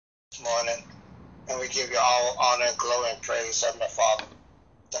morning. And we give you all honor and glory and praise, Heavenly Father.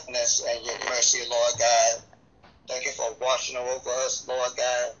 Goodness and your mercy, Lord God. Thank you for watching over us, Lord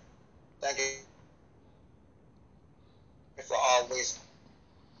God. Thank you for always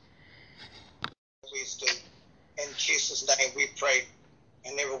do. In Jesus' name we pray.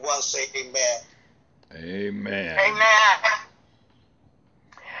 And everyone say amen. Amen. Amen.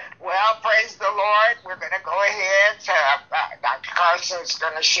 Well, praise the Lord. We're going to go ahead. Dr. Carson's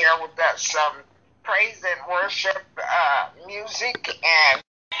going to share with us some praise and worship music and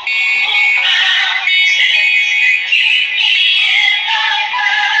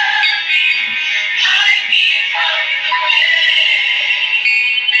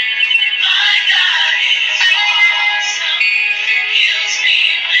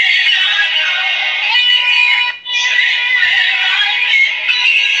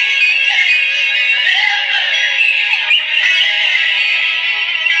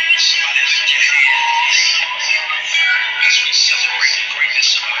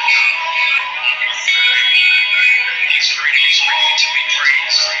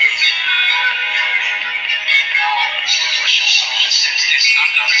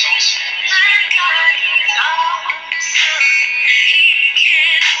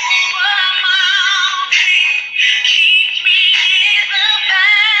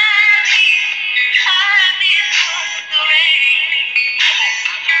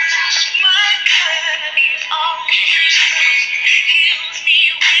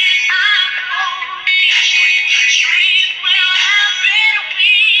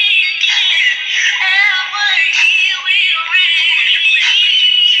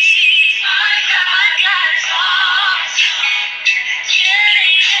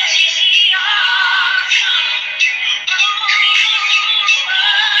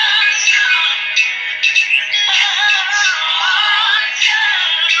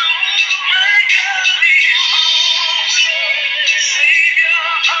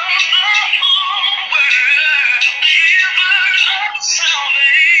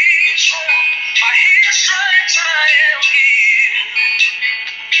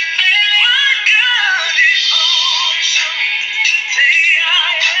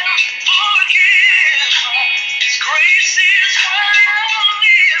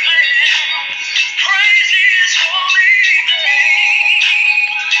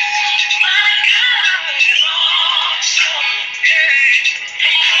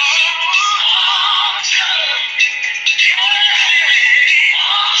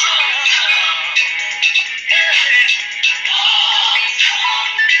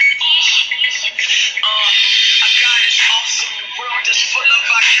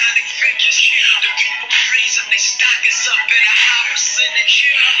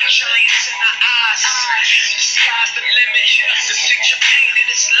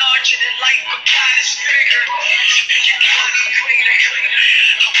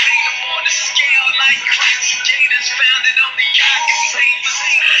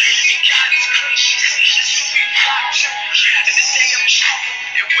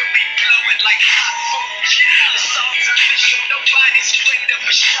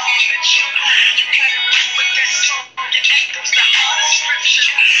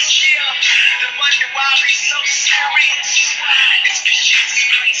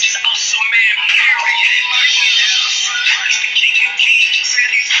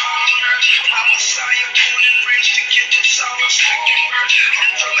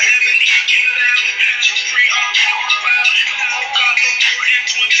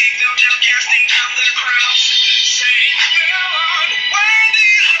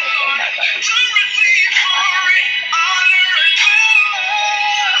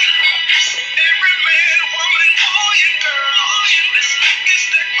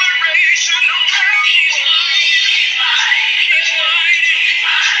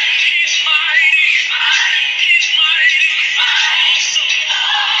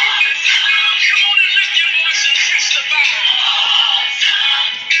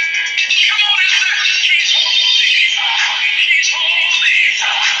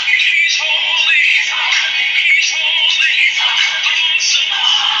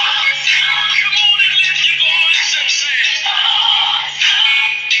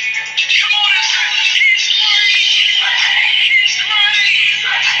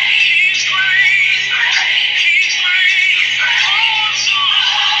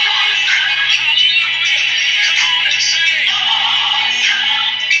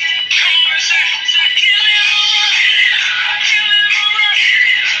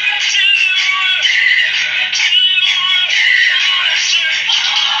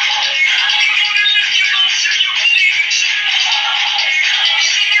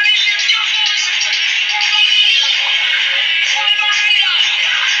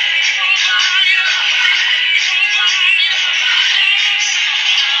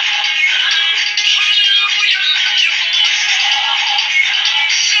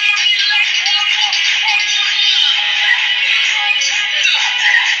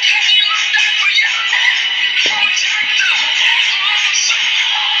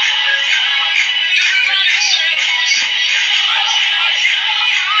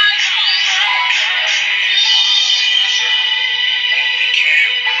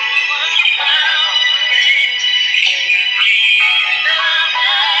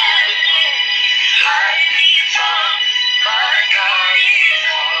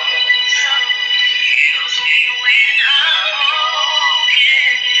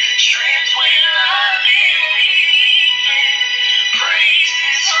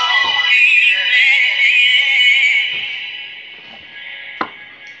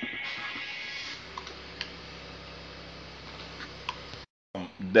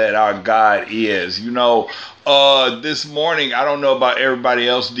that our God is. This morning, I don't know about everybody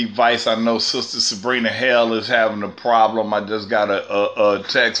else's device. I know Sister Sabrina Hale is having a problem. I just got a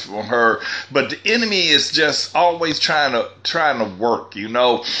text from her. But the enemy is just always trying to work,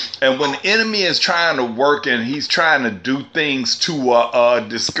 And when the enemy is trying to work and he's trying to do things to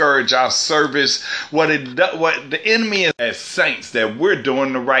discourage our service, what the enemy is as saints that we're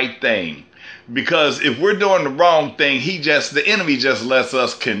doing the right thing. Because if we're doing the wrong thing, the enemy just lets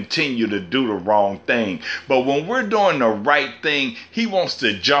us continue to do the wrong thing. But when we're doing the right thing, he wants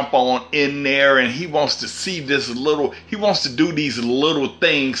to jump on in there and he wants to see he wants to do these little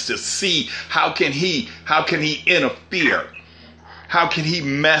things to see how can he interfere. How can he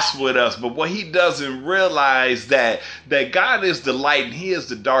mess with us? But what he doesn't realize that God is the light and he is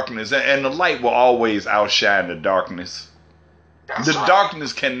the darkness, and the light will always outshine the darkness. The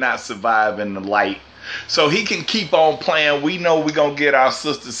darkness cannot survive in the light. So he can keep on playing. We know we're going to get our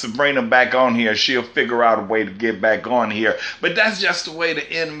sister Sabrina back on here. She'll figure out a way to get back on here. But that's just the way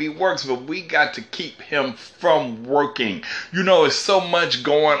the enemy works. But we got to keep him from working. It's so much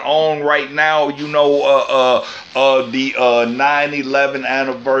going on right now. The 9/11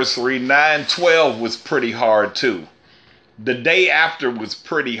 anniversary, 9/12 was pretty hard too. The day after was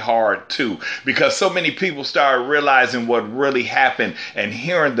pretty hard too, because so many people started realizing what really happened and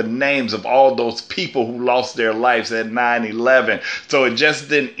hearing the names of all those people who lost their lives at 9/11. So it just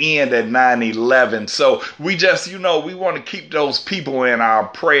didn't end at 9/11. So we just, we want to keep those people in our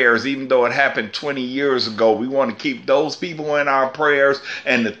prayers, even though it happened 20 years ago. We want to keep those people in our prayers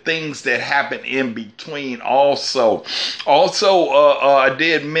and the things that happened in between also. I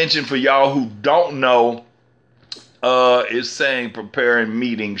did mention for y'all who don't know, is saying preparing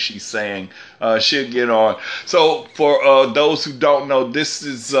meetings. She's saying she'll get on. So for those who don't know, this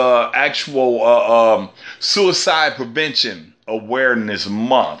is actual Suicide Prevention Awareness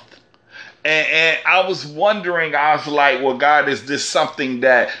Month. And I was wondering, I was like, well, God, is this something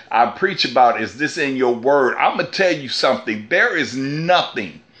that I preach about? Is this in your word? I'm going to tell you something. There is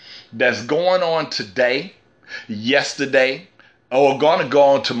nothing that's going on today, yesterday, or going to go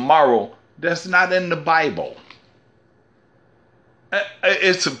on tomorrow that's not in the Bible.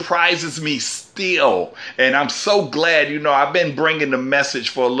 It surprises me still, and I'm so glad. I've been bringing the message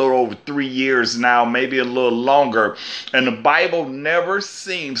for a little over 3 years now, maybe a little longer, and the Bible never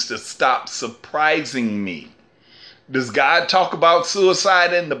seems to stop surprising me. Does God talk about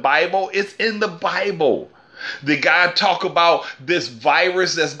suicide in the Bible? It's in the Bible. Did God talk about this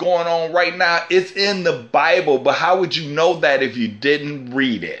virus that's going on right now? It's in the Bible, but how would you know that if you didn't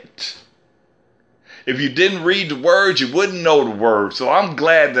read it? If you didn't read the word, you wouldn't know the word. So I'm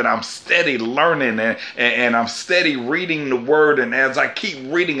glad that I'm steady learning and I'm steady reading the word. And as I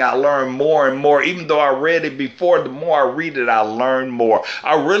keep reading, I learn more and more. Even though I read it before, the more I read it, I learn more.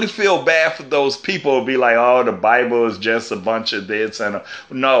 I really feel bad for those people who be like, oh, the Bible is just a bunch of this.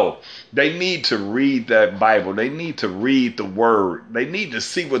 No, they need to read that Bible. They need to read the word. They need to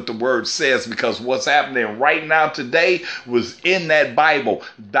see what the word says, because what's happening right now today was in that Bible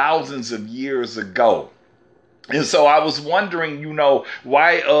thousands of years ago. And so I was wondering,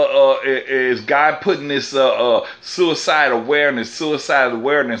 why is God putting this suicide awareness?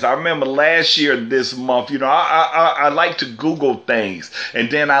 I remember last year this month, I like to Google things, and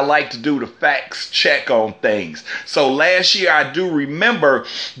then I like to do the facts check on things. So last year I do remember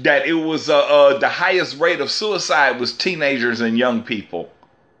that it was the highest rate of suicide was teenagers and young people.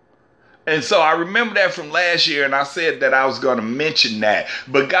 And so I remember that from last year, and I said that I was going to mention that.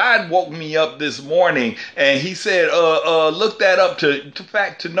 But God woke me up this morning, and he said, look that up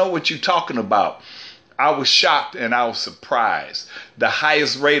to know what you're talking about. I was shocked and I was surprised. The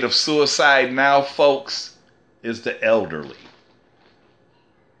highest rate of suicide now, folks, is the elderly.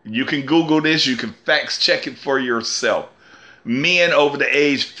 You can Google this. You can facts check it for yourself. Men over the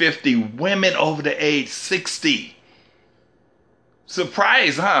age 50, women over the age 60.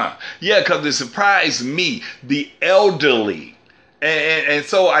 Surprise, huh? Yeah, because it surprised me, the elderly. And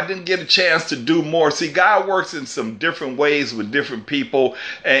so I didn't get a chance to do more. See, God works in some different ways with different people,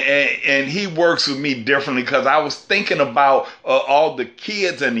 and he works with me differently, because I was thinking about all the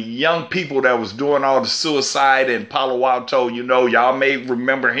kids and the young people that was doing all the suicide in Palo Alto. Y'all may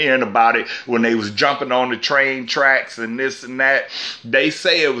remember hearing about it when they was jumping on the train tracks and this and that. They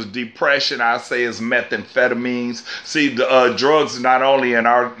say it was depression. I say it's methamphetamines. See, the drugs not only in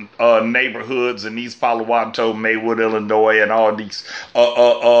our neighborhoods in East Palo Alto, Maywood, Illinois, and all these these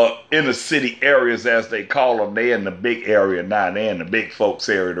inner city areas, as they call them. They're in the big area now. They're in the big folks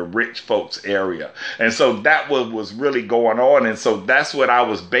area, the rich folks area. And so that was really going on. And so that's what I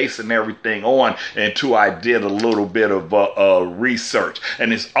was basing everything on until I did a little bit of research.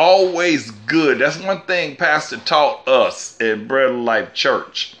 And it's always good. That's one thing Pastor taught us in Bread of Life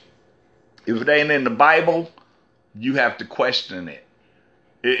Church. If it ain't in the Bible, you have to question it.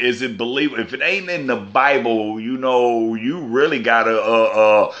 Is it believable? If it ain't in the Bible, you really gotta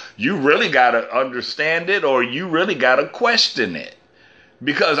understand it, or you really gotta question it.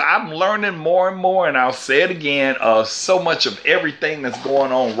 Because I'm learning more and more, and I'll say it again, so much of everything that's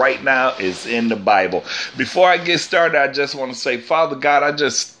going on right now is in the Bible. Before I get started, I just want to say, Father God, I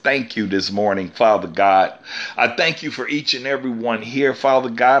just thank you this morning, Father God. I thank you for each and every one here,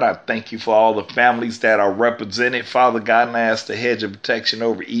 Father God. I thank you for all the families that are represented, Father God, and I ask the hedge of protection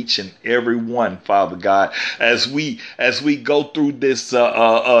over each and every one, Father God. As we go through this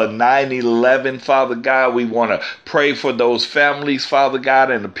 9/11, Father God, we want to pray for those families, Father God,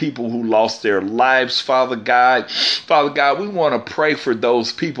 and the people who lost their lives, Father God. Father God, we want to pray for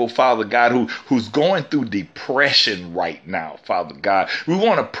those people, Father God, who's going through depression right now, Father God. We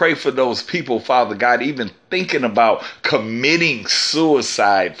want to pray for those people, Father God, even thinking about committing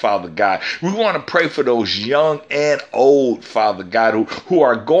suicide, Father God. We want to pray for those young and old, Father God, who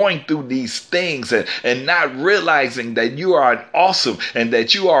are going through these things and not realizing that you are an awesome and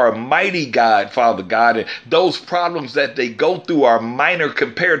that you are a mighty God, Father God. And those problems that they go through are minor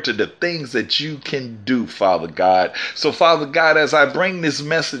compared to the things that you can do, Father God. So, Father God, as I bring this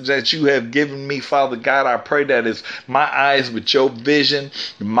message that you have given me, Father God, I pray that it's my eyes but your vision,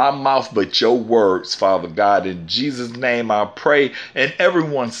 my mouth but your words, Father God. In Jesus' name I pray, and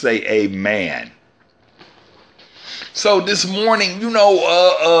everyone say amen. So this morning,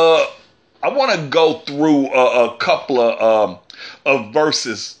 I want to go through a couple of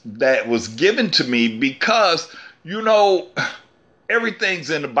verses that was given to me because, everything's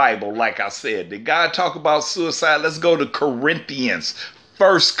in the Bible, like I said. Did God talk about suicide? Let's go to Corinthians.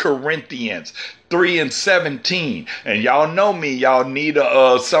 1 Corinthians 3:17. And y'all know me. Y'all need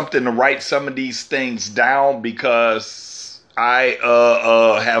something to write some of these things down because I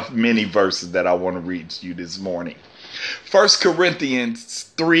have many verses that I want to read to you this morning. 1 Corinthians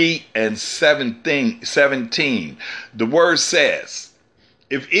 3:17. The word says,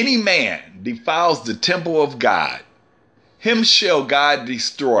 if any man defiles the temple of God, him shall God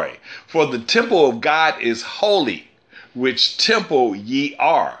destroy. For the temple of God is holy, which temple ye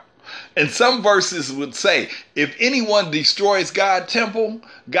are. And some verses would say, if anyone destroys God's temple,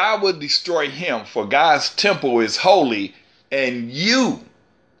 God will destroy him. For God's temple is holy, and you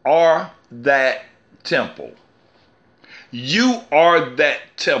are that temple. You are that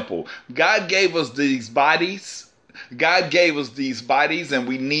temple. God gave us these bodies. And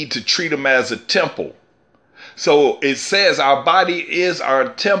we need to treat them as a temple. So it says our body is our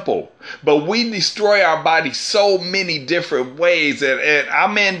temple, but we destroy our body so many different ways. And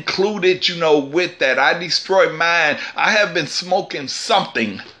I'm included, with that. I destroy mine. I have been smoking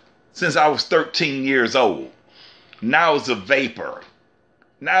something since I was 13 years old. Now it's a vapor.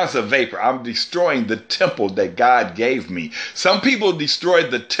 I'm destroying the temple that God gave me. Some people destroy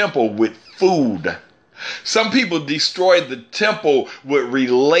the temple with food. Some people destroy the temple with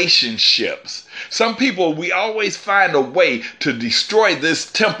relationships. Some people, we always find a way to destroy this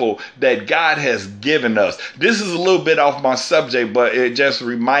temple that God has given us. This is a little bit off my subject, but it just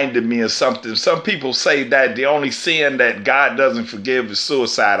reminded me of something. Some people say that the only sin that God doesn't forgive is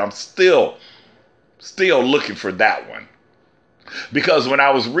suicide. I'm still looking for that one. Because when I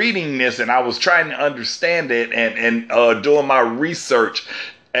was reading this and I was trying to understand it and doing my research,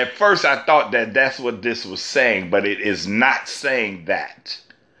 at first I thought that that's what this was saying, but it is not saying that.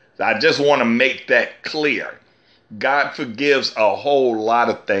 I just want to make that clear. God forgives a whole lot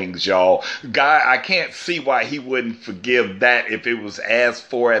of things, y'all. God, I can't see why he wouldn't forgive that if it was asked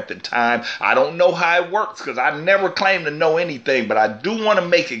for at the time. I don't know how it works because I never claim to know anything, but I do want to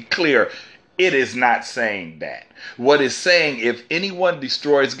make it clear. It is not saying that. What it's saying, if anyone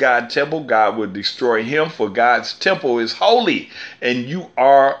destroys God's temple, God will destroy him, for God's temple is holy, and you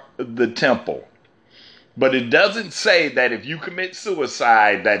are the temple. But it doesn't say that if you commit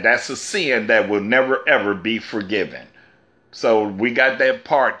suicide, that's a sin that will never, ever be forgiven. So we got that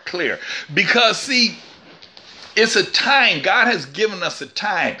part clear. Because, see, it's a time. God has given us a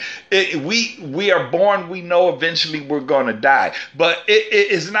time. We are born. We know eventually we're going to die. But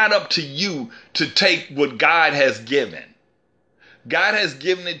it is not up to you to take what God has given. God has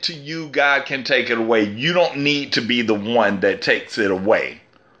given it to you. God can take it away. You don't need to be the one that takes it away.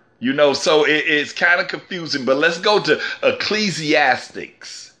 You know, so it's kind of confusing, but let's go to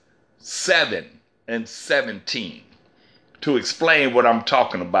Ecclesiastics 7 and 17 to explain what I'm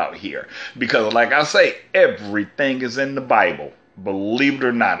talking about here. Because like I say, everything is in the Bible. Believe it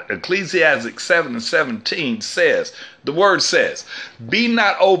or not. Ecclesiastes 7 and 17 says, the word says, be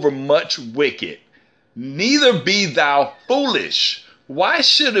not over much wicked, neither be thou foolish. Why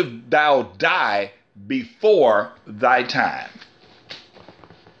shouldst thou die before thy time?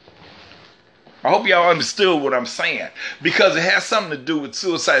 I hope y'all understood what I'm saying, because it has something to do with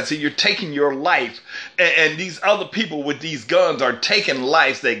suicide. So you're taking your life, and these other people with these guns are taking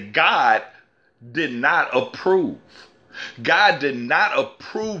lives that God did not approve. God did not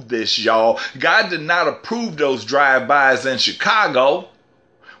approve this, y'all. God did not approve those drive-bys in Chicago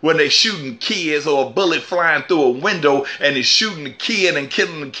when they shooting kids, or a bullet flying through a window and it's shooting the kid and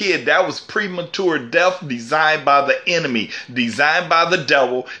killing the kid. That was premature death designed by the enemy, designed by the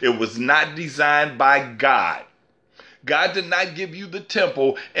devil. It was not designed by God. God did not give you the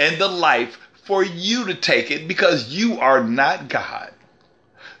temple and the life for you to take it, because you are not God.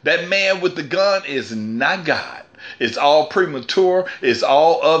 That man with the gun is not God. It's all premature. It's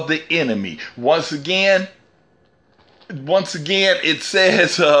all of the enemy. Once again, it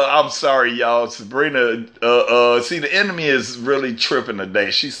says, I'm sorry, y'all. Sabrina, see, the enemy is really tripping today.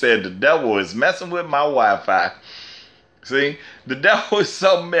 She said the devil is messing with my Wi-Fi. See, the devil is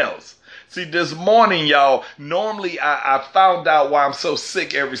something else. See, this morning, y'all, normally I found out why I'm so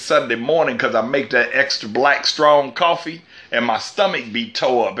sick every Sunday morning, because I make that extra black strong coffee and my stomach be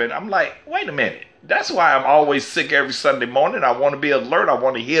tore up. And I'm like, wait a minute. That's why I'm always sick every Sunday morning. I want to be alert. I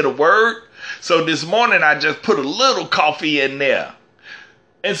want to hear the word. So this morning I just put a little coffee in there.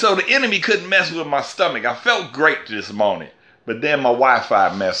 And so the enemy couldn't mess with my stomach. I felt great this morning. But then my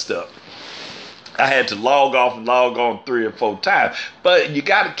Wi-Fi messed up. I had to log off and log on 3 or 4 times. But you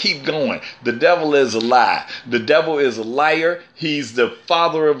got to keep going. The devil is a lie. The devil is a liar. He's the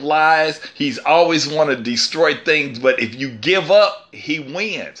father of lies. He's always want to destroy things. But if you give up, he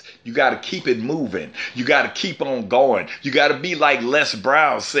wins. You got to keep it moving. You got to keep on going. You got to be like Les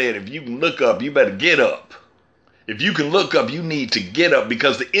Brown said, if you can look up, you better get up. If you can look up, you need to get up,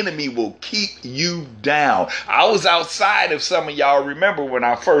 because the enemy will keep you down. I was outside. If some of y'all remember when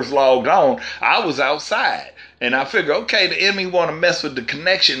I first logged on, I was outside. And I figured, okay, the enemy want to mess with the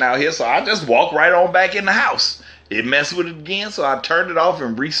connection out here, so I just walk right on back in the house. It messed with it again, so I turned it off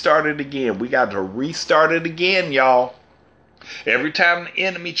and restarted again. We got to restart it again, y'all. Every time the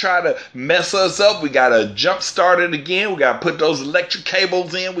enemy try to mess us up, we got to jump start it again. We got to put those electric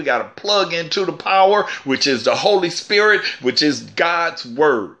cables in. We got to plug into the power, which is the Holy Spirit, which is God's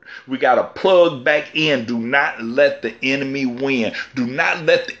word. We got to plug back in. Do not let the enemy win. Do not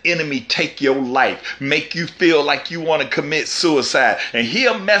let the enemy take your life, make you feel like you want to commit suicide. And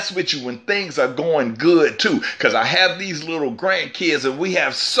he'll mess with you when things are going good too, because I have these little grandkids and we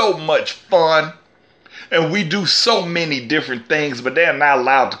have so much fun. And we do so many different things, but they're not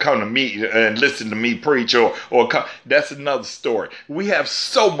allowed to come to me and listen to me preach or come. That's another story. We have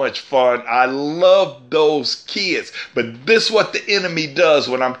so much fun. I love those kids. But this is what the enemy does.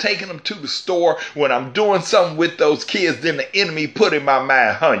 When I'm taking them to the store, when I'm doing something with those kids, then the enemy put in my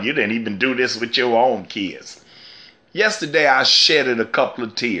mind, you didn't even do this with your own kids. Yesterday, I shedded a couple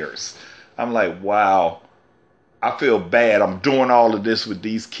of tears. I'm like, wow. I feel bad. I'm doing all of this with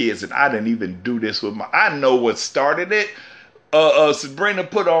these kids, and I didn't even do this with I know what started it. Sabrina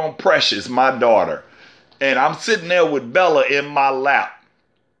put on Precious, my daughter, and I'm sitting there with Bella in my lap.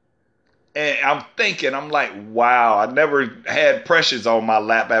 And I'm thinking, I'm like, wow, I never had Precious on my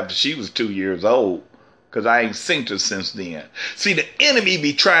lap after she was 2 years old, because I ain't seen her since then. See, the enemy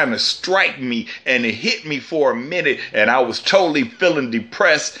be trying to strike me, and it hit me for a minute, and I was totally feeling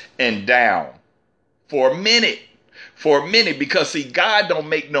depressed and down. For a minute, because see, God don't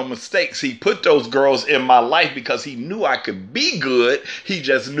make no mistakes. He put those girls in my life because he knew I could be good. He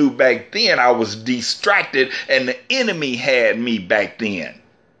just knew back then I was distracted, and the enemy had me back then.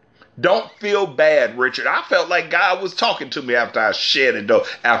 Don't feel bad, Richard. I felt like God was talking to me after I shedded, though,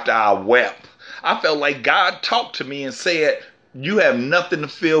 after I wept. I felt like God talked to me and said, you have nothing to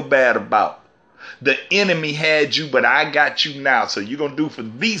feel bad about. The enemy had you, but I got you now. So you're going to do for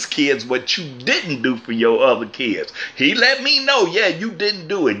these kids what you didn't do for your other kids. He let me know, yeah, you didn't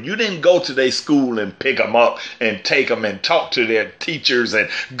do it. You didn't go to their school and pick them up and take them and talk to their teachers and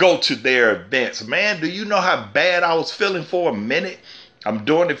go to their events. Man, do you know how bad I was feeling for a minute? I'm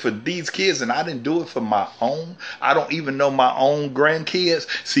doing it for these kids, and I didn't do it for my own. I don't even know my own grandkids.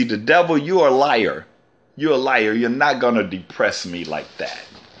 See, the devil, you're a liar. You're a liar. You're not going to depress me like that.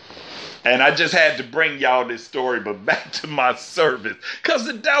 And I just had to bring y'all this story, but back to my service. Because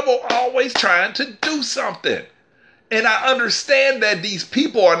the devil always trying to do something. And I understand that these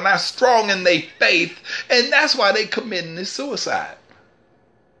people are not strong in their faith, and that's why they committing this suicide.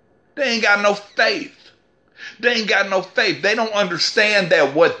 They ain't got no faith. They ain't got no faith. They don't understand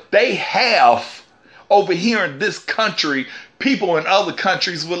that what they have over here in this country, people in other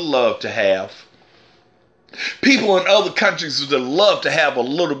countries would love to have. People in other countries would love to have a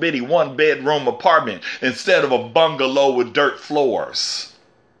little bitty one-bedroom apartment instead of a bungalow with dirt floors.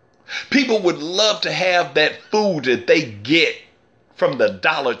 People would love to have that food that they get from the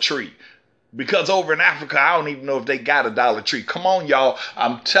Dollar Tree. Because over in Africa, I don't even know if they got a Dollar Tree. Come on, y'all.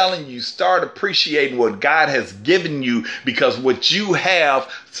 I'm telling you, start appreciating what God has given you, because what you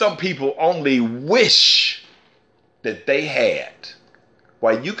have, some people only wish that they had.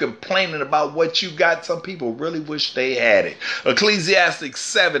 While you complaining about what you got, some people really wish they had it. Ecclesiastes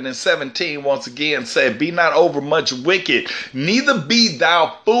 7:17 once again said, "Be not overmuch wicked, neither be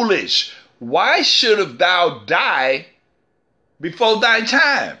thou foolish. Why shouldst thou die before thy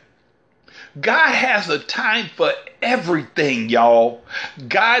time?" God has a time for everything, y'all.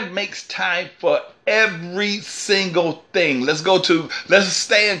 God makes time for every single thing. Let's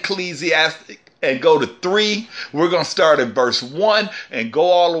stay in Ecclesiastes and go to 3. We're going to start at verse 1 and go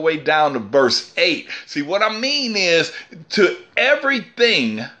all the way down to verse 8. See, what I mean is, to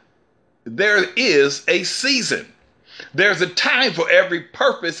everything, there is a season. There's a time for every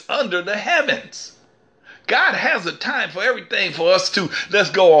purpose under the heavens. God has a time for everything for us to, let's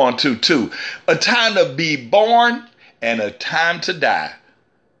go on to 2. A time to be born and a time to die.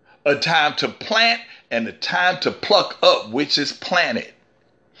 A time to plant and a time to pluck up which is planted.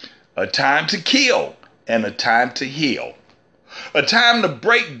 A time to kill and a time to heal. A time to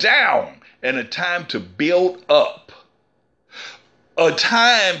break down and a time to build up. A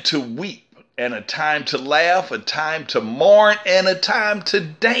time to weep and a time to laugh. A time to mourn and a time to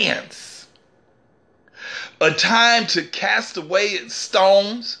dance. A time to cast away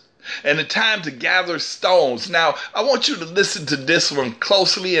stones and a time to gather stones. Now, I want you to listen to this one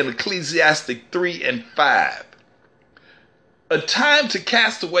closely in Ecclesiastes 3 and 5. A time to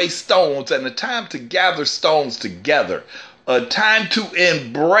cast away stones and a time to gather stones together. A time to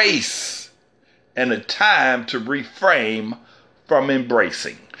embrace and a time to refrain from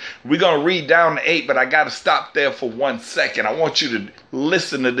embracing. We're going to read down to 8, but I got to stop there for 1 second. I want you to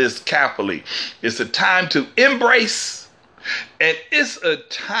listen to this carefully. It's a time to embrace, and it's a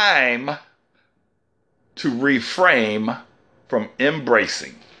time to refrain from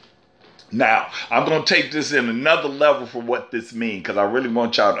embracing. Now, I'm going to take this in another level for what this means, because I really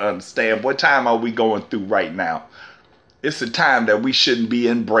want y'all to understand what time are we going through right now. It's a time that we shouldn't be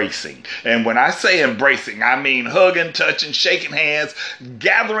embracing. And when I say embracing, I mean hugging, touching, shaking hands,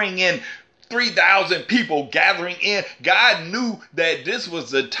 gathering in 3,000 people gathering in. God knew that this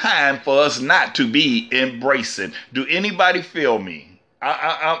was the time for us not to be embracing. Do anybody feel me?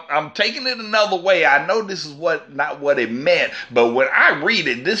 I'm taking it another way. I know this is not what it meant, but when I read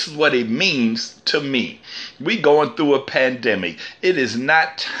it, this is what it means to me. We going through a pandemic. It is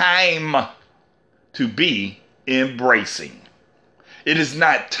not time to be embracing. It is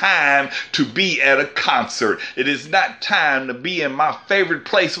not time to be at a concert. It is not time to be in my favorite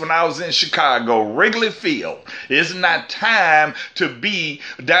place when I was in Chicago, Wrigley Field. It's not time to be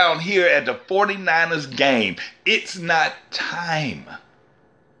down here at the 49ers game. It's not time.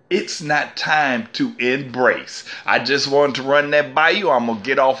 It's not time to embrace. I just wanted to run that by you. I'm going to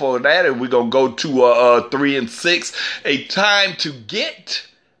get off of that and we're going to go to 3 and 6. A time to get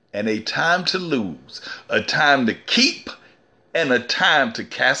and a time to lose. A time to keep and a time to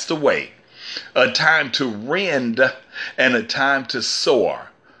cast away. A time to rend and a time to soar.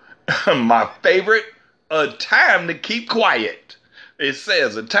 My favorite, a time to keep quiet. It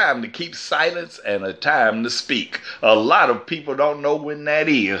says a time to keep silence and a time to speak. A lot of people don't know when that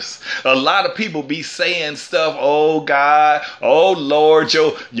is. A lot of people be saying stuff, oh God, oh Lord,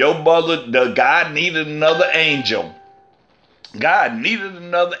 your mother, God needed another angel. God needed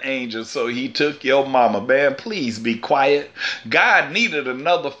another angel, so he took your mama. Man, please be quiet. God needed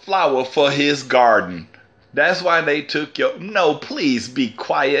another flower for his garden. That's why they took your... No, please be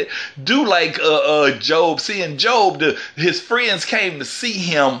quiet. Do like Job. See, in Job, his friends came to see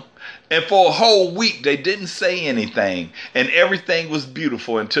him, and for a whole week, they didn't say anything. And everything was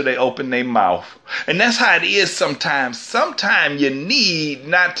beautiful until they opened their mouth. And that's how it is sometimes. Sometimes you need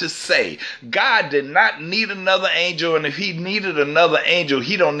not to say. God did not need another angel, and if he needed another angel,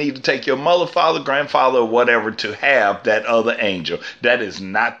 he don't need to take your mother, father, grandfather, or whatever to have that other angel. That is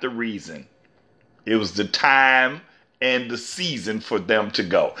not the reason. It was the time and the season for them to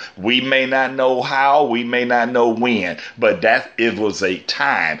go. We may not know how, we may not know when, but that it was a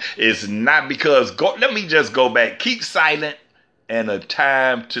time. It's not because, let me just go back. Keep silent and a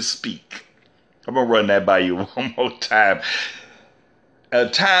time to speak. I'm going to run that by you one more time. A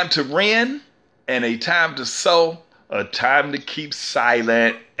time to rend and a time to sow, a time to keep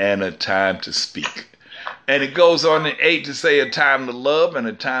silent and a time to speak. And it goes on in 8 to say a time to love and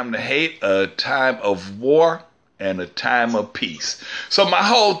a time to hate, a time of war and a time of peace. So my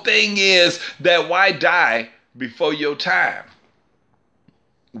whole thing is that why die before your time?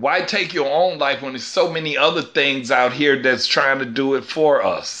 Why take your own life when there's so many other things out here that's trying to do it for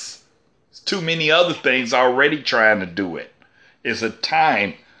us? There's too many other things already trying to do it. It's a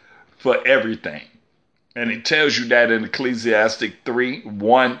time for everything. And it tells you that in Ecclesiastes 3,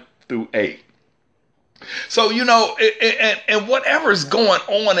 1 through 8. So, and whatever's going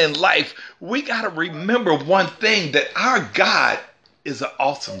on in life, we got to remember one thing, that our God is an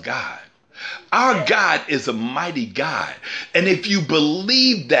awesome God. Our God is a mighty God. And if you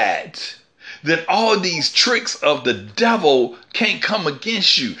believe that, then all these tricks of the devil can't come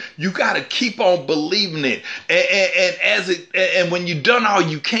against you. You got to keep on believing it. And when you've done all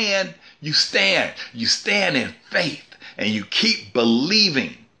you can, you stand in faith and you keep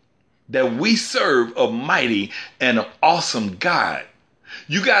believing that we serve a mighty and an awesome God.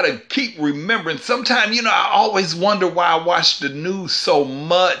 You got to keep remembering. Sometimes, I always wonder why I watch the news so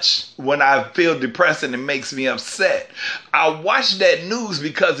much when I feel depressed and it makes me upset. I watch that news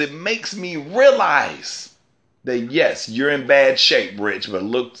because it makes me realize that, yes, you're in bad shape, Rich, but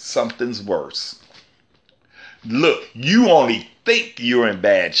look, something's worse. Look, you only think you're in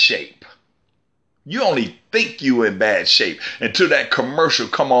bad shape. You only think you in bad shape until that commercial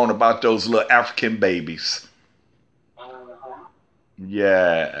come on about those little African babies.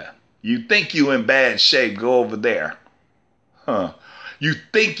 Yeah. You think you in bad shape, go over there. You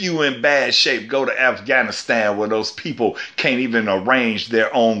think you in bad shape, go to Afghanistan where those people can't even arrange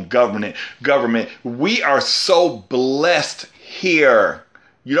their own government. We are so blessed here.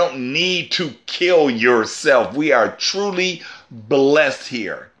 You don't need to kill yourself. We are truly blessed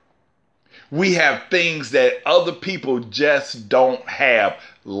here. We have things that other people just don't have,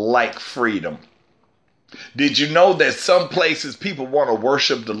 like freedom. Did you know that some places people want to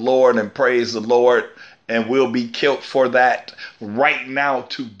worship the Lord and praise the Lord and will be killed for that right now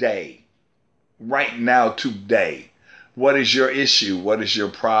today? Right now today. What is your issue? What is your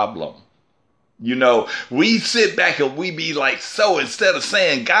problem? We sit back and we be like, so instead of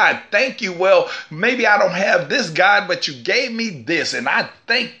saying, God, thank you. Well, maybe I don't have this, God, but you gave me this. And I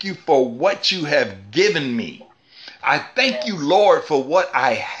thank you for what you have given me. I thank you, Lord, for what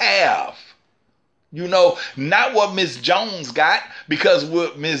I have. Not what Miss Jones got, because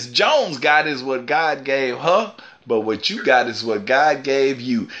what Miss Jones got is what God gave her. But what you got is what God gave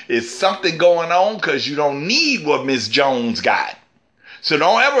you. It's something going on because you don't need what Miss Jones got. So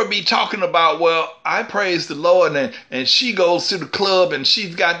don't ever be talking about, well, I praise the Lord and she goes to the club and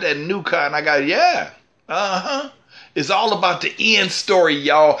she's got that new car and I got, yeah, It's all about the end story,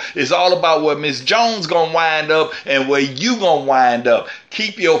 y'all. It's all about where Miss Jones gonna wind up and where you gonna wind up.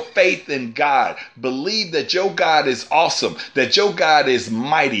 Keep your faith in God. Believe that your God is awesome, that your God is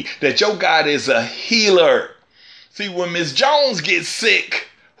mighty, that your God is a healer. See, when Miss Jones gets sick,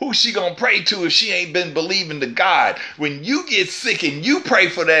 who's she gonna pray to if she ain't been believing to God? When you get sick and you pray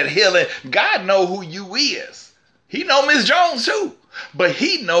for that healing, God know who you is. He know Miss Jones too, but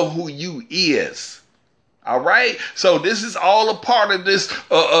he know who you is. All right. So this is all a part of this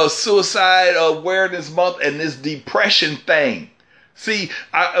suicide awareness month and this depression thing. See,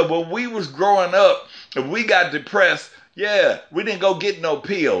 when we was growing up, if we got depressed, we didn't go get no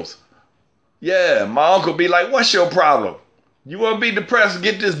pills. Yeah, my uncle be like, what's your problem? You want to be depressed?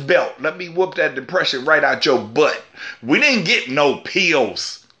 Get this belt. Let me whoop that depression right out your butt. We didn't get no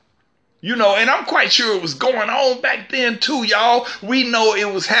pills. And I'm quite sure it was going on back then too, y'all. We know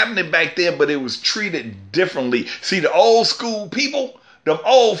it was happening back then, but it was treated differently. See, the old school people, the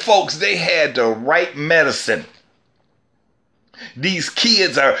old folks, they had the right medicine. These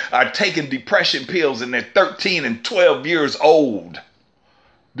kids are taking depression pills and they're 13 and 12 years old.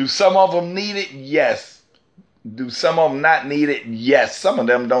 Do some of them need it? Yes. Do some of them not need it? Yes. Some of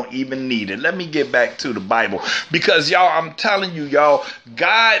them don't even need it. Let me get back to the Bible. Because, y'all, I'm telling you, y'all,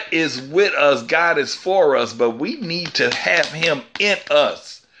 God is with us. God is for us. But we need to have him in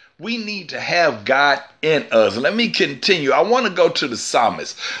us. We need to have God in us. Let me continue. I want to go to the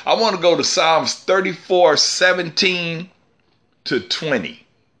psalmist. I want to go to Psalms 34, 17 to 20.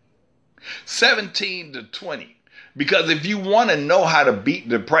 17 to 20. Because if you want to know how to beat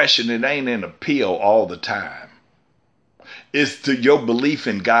depression, it ain't in a pill all the time. It's to your belief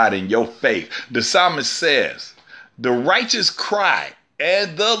in God and your faith. The psalmist says, the righteous cry,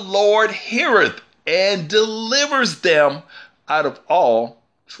 and the Lord heareth and delivers them out of all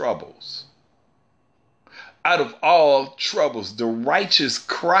troubles. Out of all troubles, the righteous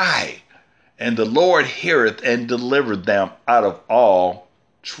cry, and the Lord heareth and delivereth them out of all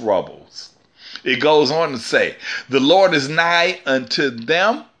troubles. It goes on to say, the Lord is nigh unto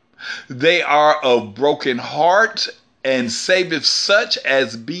them. They are of broken heart, and saveth such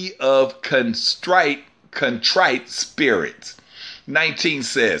as be of contrite spirits. 19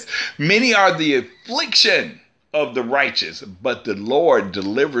 says, many are the affliction of the righteous, but the Lord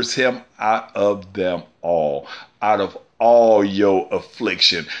delivers him out of them all, out of all your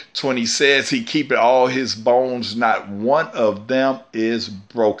affliction. 20 says he keepeth all his bones, not one of them is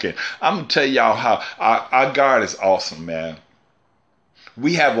broken. I'm going to tell y'all how our God is awesome, man.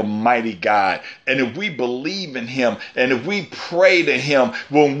 We have a mighty God, and if we believe in him, and if we pray to him,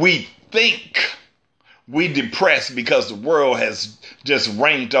 when we think we depressed because the world has just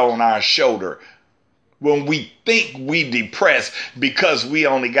rained on our shoulder, when we think we depressed because we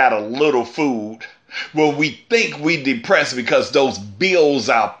only got a little food, when we think we depressed because those bills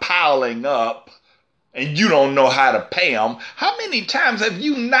are piling up and you don't know how to pay them, how many times have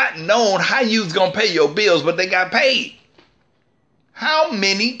you not known how you was going to pay your bills, but they got paid? How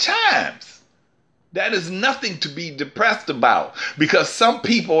many times? That is nothing to be depressed about, because some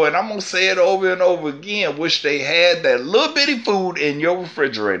people, and I'm going to say it over and over again, wish they had that little bitty food in your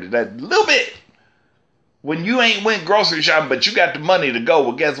refrigerator, that little bit. When you ain't went grocery shopping, but you got the money to go,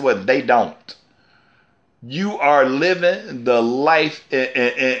 well, guess what? They don't. You are living the life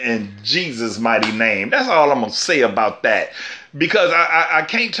in Jesus' mighty name. That's all I'm going to say about that. Because I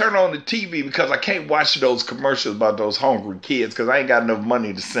can't turn on the TV because I can't watch those commercials about those hungry kids because I ain't got enough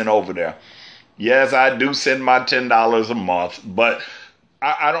money to send over there. Yes, I do send my $10 a month, but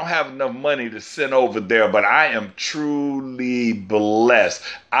I don't have enough money to send over there, but I am truly blessed.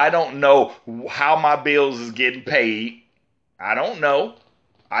 I don't know how my bills is getting paid. I don't know.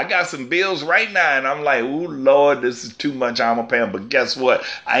 I got some bills right now, and I'm like, ooh, Lord, this is too much. I'm going to pay them. But guess what?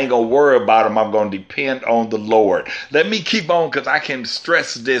 I ain't going to worry about them. I'm going to depend on the Lord. Let me keep on because I can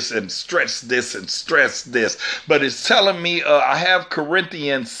stress this and stress this and stress this. But it's telling me I have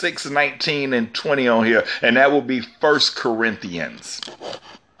Corinthians 6:19 and 20 on here, and that will be 1 Corinthians.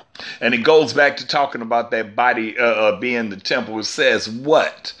 And it goes back to talking about that body being the temple. It says,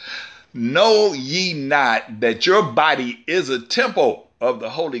 what? Know ye not that your body is a temple of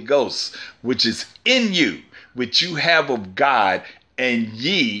the Holy Ghost, which is in you, which you have of God, and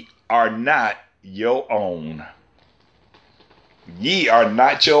ye are not your own. Ye are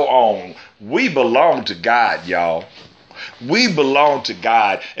not your own. We belong to God, y'all. We belong to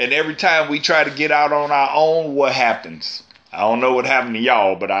God. And every time we try to get out on our own, what happens? I don't know what happened to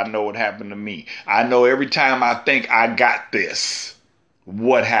y'all, but I know what happened to me. I know every time I think I got this,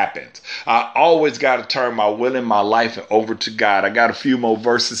 what happens? I always got to turn my will and my life over to God. I got a few more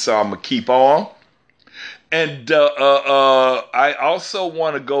verses, so I'm going to keep on. And I also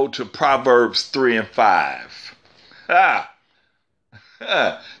want to go to Proverbs 3 and 5.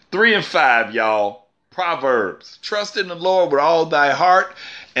 3 and 5, y'all. Proverbs. Trust in the Lord with all thy heart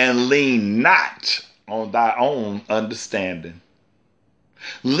and lean not on thy own understanding.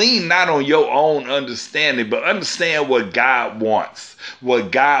 Lean not on your own understanding, but understand what God wants,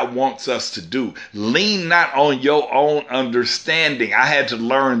 what God wants us to do. Lean not on your own understanding. I had to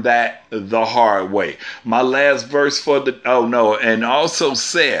learn that the hard way. My last verse and also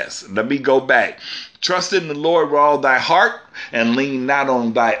says, let me go back. Trust in the Lord with all thy heart and lean not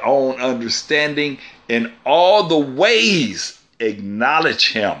on thy own understanding. In all the ways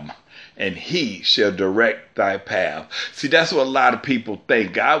acknowledge him, and he shall direct thy path. See, that's what a lot of people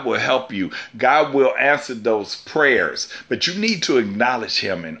think. God will help you. God will answer those prayers. But you need to acknowledge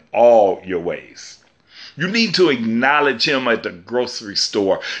him in all your ways. You need to acknowledge him at the grocery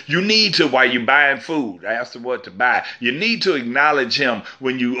store. You need to, while you're buying food, ask him what to buy. You need to acknowledge him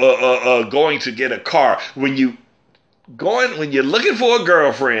when you going to get a car. When you're looking for a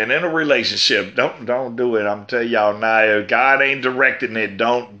girlfriend in a relationship, don't do it. I'm telling y'all now, if God ain't directing it,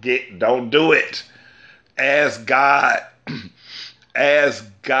 don't do it. Ask God. Ask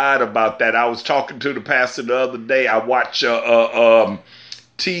God about that. I was talking to the pastor the other day. I watch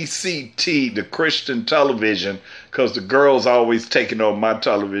TCT, the Christian television, because the girls always taking on my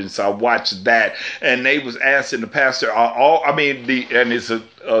television, so I watched that, and they was asking the pastor, and it's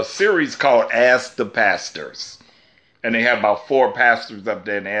a series called Ask the Pastors. And they have about 4 pastors up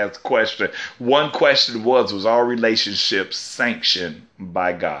there and they ask questions. One question was all relationships sanctioned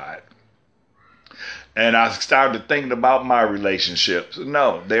by God? And I started thinking about my relationships.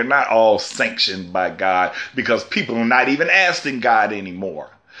 No, they're not all sanctioned by God because people are not even asking God anymore.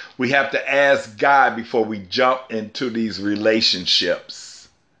 We have to ask God before we jump into these relationships.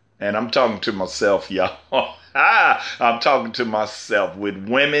 And I'm talking to myself, y'all. I'm talking to myself with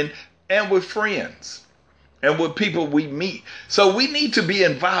women and with friends and with people we meet. So we need to be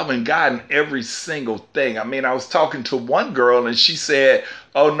involved in God in every single thing. I mean, I was talking to one girl and she said,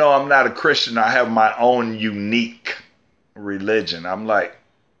 "Oh no, I'm not a Christian. I have my own unique religion." I'm like,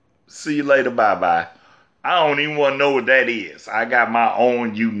 "See you later, bye-bye. I don't even want to know what that is. I got my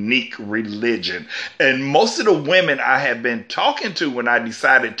own unique religion." And most of the women I have been talking to when I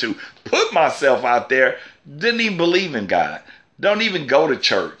decided to put myself out there didn't even believe in God. Don't even go to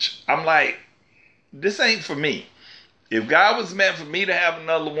church. I'm like, this ain't for me. If God was meant for me to have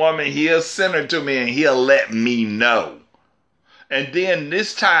another woman, he'll send her to me and he'll let me know. And then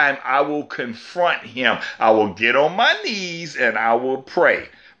this time I will confront him. I will get on my knees and I will pray.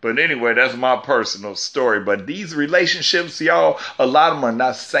 But anyway, that's my personal story. But these relationships, y'all, a lot of them are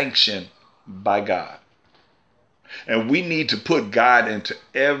not sanctioned by God. And we need to put God into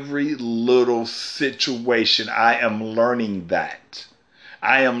every little situation. I am learning that.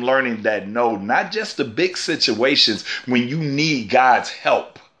 I am learning that no, not just the big situations when you need God's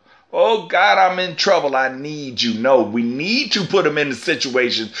help. Oh God, I'm in trouble. I need you. No, we need to put him in the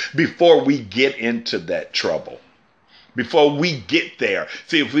situations before we get into that trouble. Before we get there.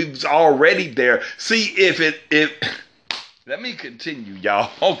 See, if we was already there, see if let me continue, y'all,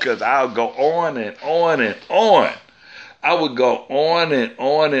 because I'll go on and on and on. I would go on and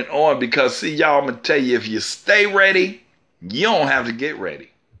on and on because, see, y'all, I'm going to tell you, if you stay ready, you don't have to get ready.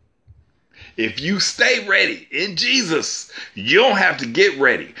 If you stay ready in Jesus, you don't have to get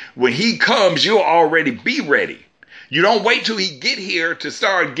ready. When he comes, you'll already be ready. You don't wait till he get here to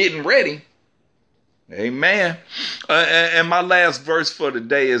start getting ready. Amen. And my last verse for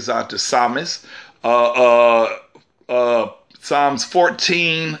today is out to Psalms. Psalms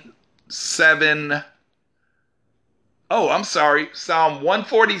 14:7. Oh, I'm sorry. Psalm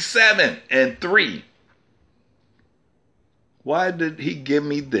 147:3. Why did he give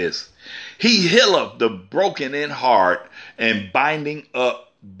me this? He healeth the broken in heart and binding up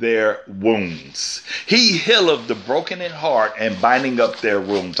their wounds. He healeth the broken in heart and binding up their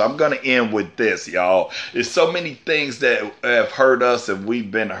wounds. I'm going to end with this, y'all. There's so many things that have hurt us and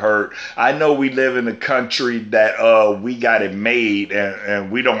we've been hurt. I know we live in a country that we got it made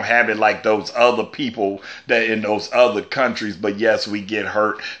and we don't have it like those other people that in those other countries. But yes, we get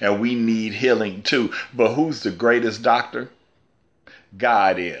hurt and we need healing too. But who's the greatest doctor?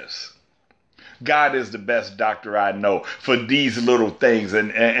 God is. God is the best doctor I know for these little things.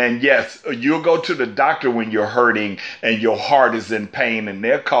 And yes, you'll go to the doctor when you're hurting and your heart is in pain and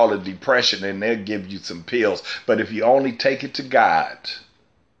they'll call it depression and they'll give you some pills. But if you only take it to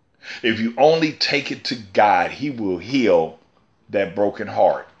God, he will heal that broken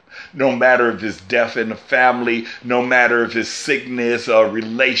heart. No matter if it's death in the family, no matter if it's sickness or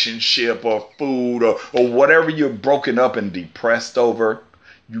relationship or food or whatever you're broken up and depressed over,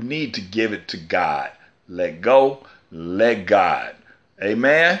 you need to give it to God. Let go, let God.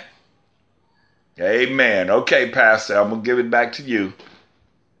 Amen? Amen. Okay, Pastor, I'm going to give it back to you.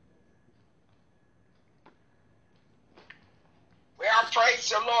 Well, praise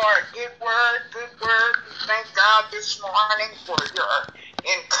the Lord. Good word, good word. Thank God this morning for your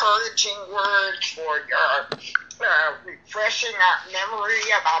encouraging words, for your refreshing our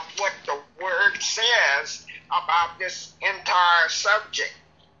memory about what the word says about this entire subject.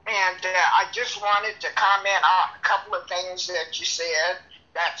 And I just wanted to comment on a couple of things that you said.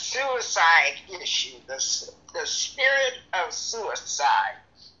 That suicide issue, the spirit of suicide.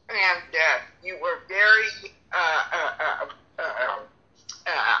 And you were very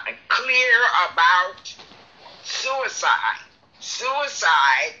clear about suicide.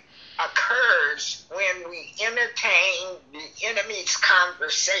 Suicide occurs when we entertain the enemy's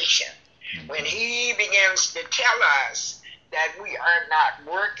conversation. When he begins to tell us that we are not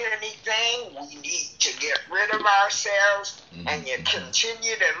worth anything, we need to get rid of ourselves, and you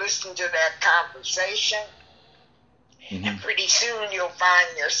continue to listen to that conversation, and pretty soon you'll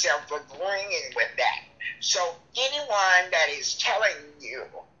find yourself agreeing with that. So anyone that is telling you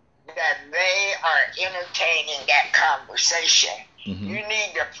that they are entertaining that conversation, you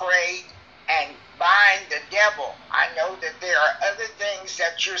need to pray and bind the devil. I know that there are other things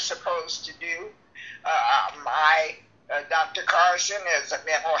that you're supposed to do. Dr. Carson is a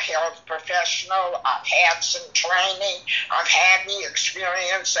mental health professional. I've had some training. I've had the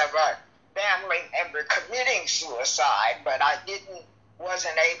experience of a family member committing suicide, but I didn't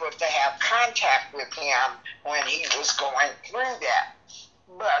wasn't able to have contact with him when he was going through that.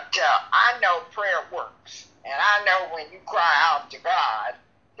 But I know prayer works. And I know when you cry out to God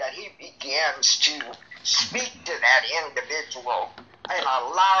that he begins to speak to that individual in a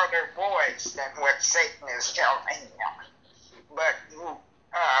louder voice than what Satan is telling him. But you,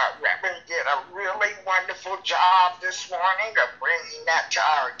 Reverend, did a really wonderful job this morning of bringing that to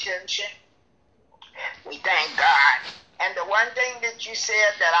our attention. We thank God. And the one thing that you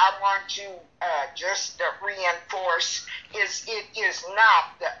said that I want to just reinforce is it is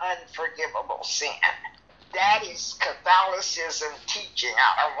not the unforgivable sin. That is Catholicism teaching.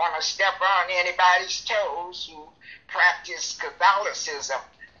 I don't want to step on anybody's toes who practice Catholicism,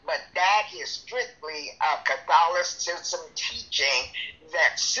 but that is strictly a Catholicism teaching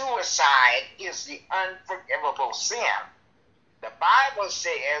that suicide is the unforgivable sin. The Bible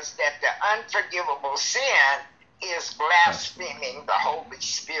says that the unforgivable sin is blaspheming the Holy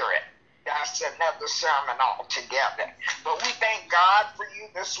Spirit. That's another sermon altogether. But we thank God for you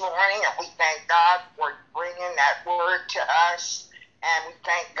this morning, and we thank God for bringing that word to us, and we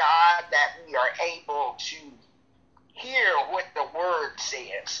thank God that we are able to hear what the word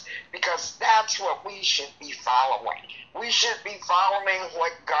says, because that's what we should be following. We should be following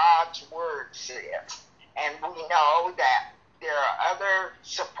what God's word says. And we know that there are other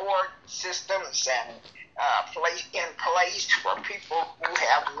support systems and in place for people who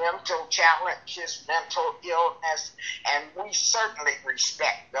have mental challenges, mental illness, and we certainly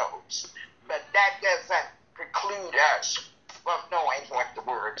respect those. But that doesn't preclude us from knowing what the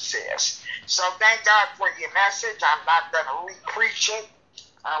word says. So thank God for your message. I'm not going to re-preach it.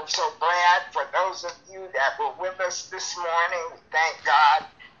 I'm so glad for those of you that were with us this morning. We thank God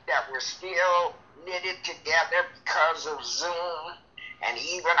that we're still knitted together because of Zoom. And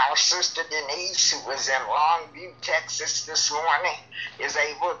even our sister Denise, who was in Longview, Texas this morning, is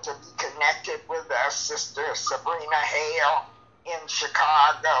able to be connected with us. Sister Sabrina Hale in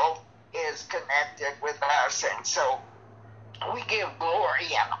Chicago is connected with us. And so we give glory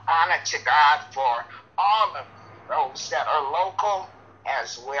and honor to God for all of those that are local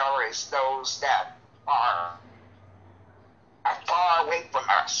as well as those that are far away from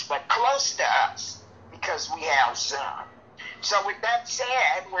us, but close to us because we have Zoom. So with that said,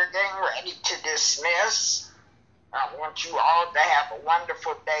 we're getting ready to dismiss. I want you all to have a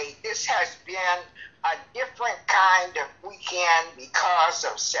wonderful day. This has been a different kind of weekend because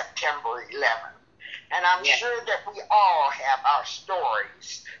of September 11th. And I'm sure that we all have our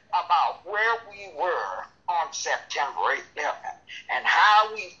stories about where we were on September 11th and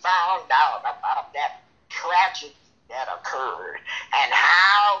how we found out about that tragedy that occurred and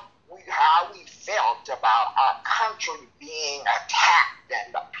how we felt about our country being attacked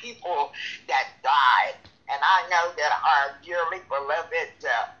and the people that died. And I know that our dearly beloved,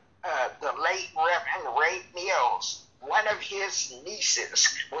 the late Reverend Ray Mills, one of his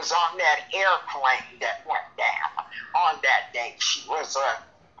nieces was on that airplane that went down on that day. She was a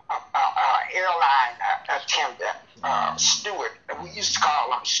airline attendant, steward. We used to call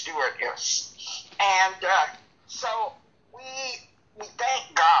them stewardess. And so we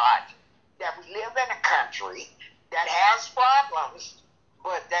thank God that we live in a country that has problems,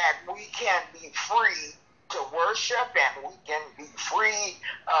 but that we can be free to worship and we can be free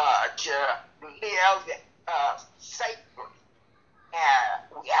to live safely.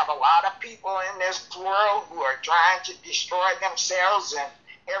 And we have a lot of people in this world who are trying to destroy themselves and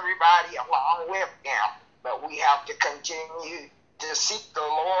everybody along with them. But we have to continue to seek the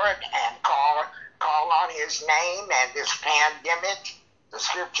Lord and call on his name. And this pandemic, the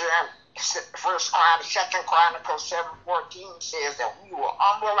scripture in 2 Chronicles 7:14 says that we will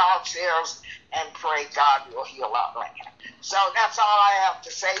humble ourselves and pray God will heal our land. So that's all I have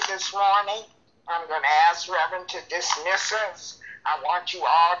to say this morning. I'm going to ask Reverend to dismiss us. I want you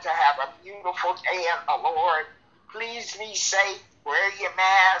all to have a beautiful day in the Lord. Please be safe. Wear your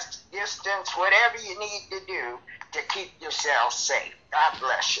mask, distance, whatever you need to do to keep yourself safe. God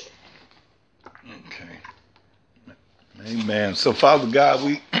bless you. Okay. Amen. So, Father God,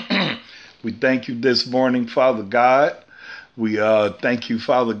 we thank you this morning, Father God. We thank you,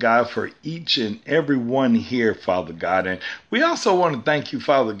 Father God, for each and every one here, Father God. And we also want to thank you,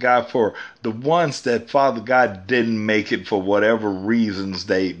 Father God, for the ones that, Father God, didn't make it for whatever reasons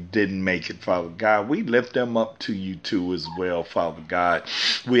they didn't make it, Father God. We lift them up to you too as well, Father God.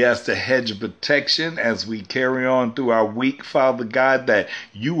 We ask the hedge of protection as we carry on through our week, Father God, that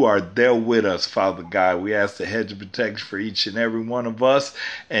you are there with us, Father God. We ask the hedge of protection for each and every one of us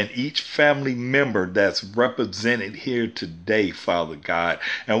and each family member that's represented here today, Father God.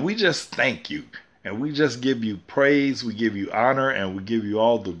 And we just thank you. And we just give you praise, we give you honor, and we give you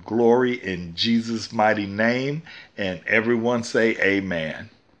all the glory in Jesus' mighty name. And everyone say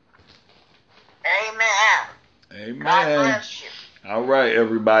amen. Amen. Amen. God bless you. All right,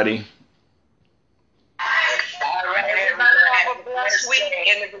 everybody. All right, everybody have a blessed week.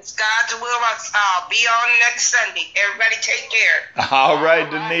 And if it's God's will, I'll be on next Sunday. Everybody take care. All right,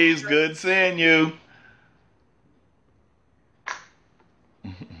 Denise. Good seeing you.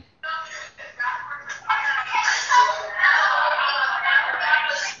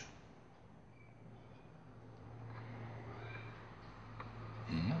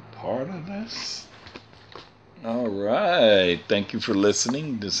 Part of this. All right. Thank you for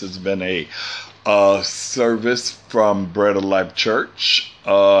listening. This has been a service from Bread of Life Church.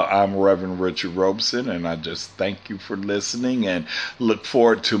 I'm Reverend Richard Robeson, and I just thank you for listening and look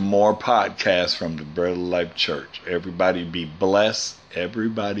forward to more podcasts from the Bread of Life Church. Everybody be blessed.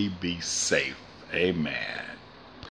 Everybody be safe. Amen.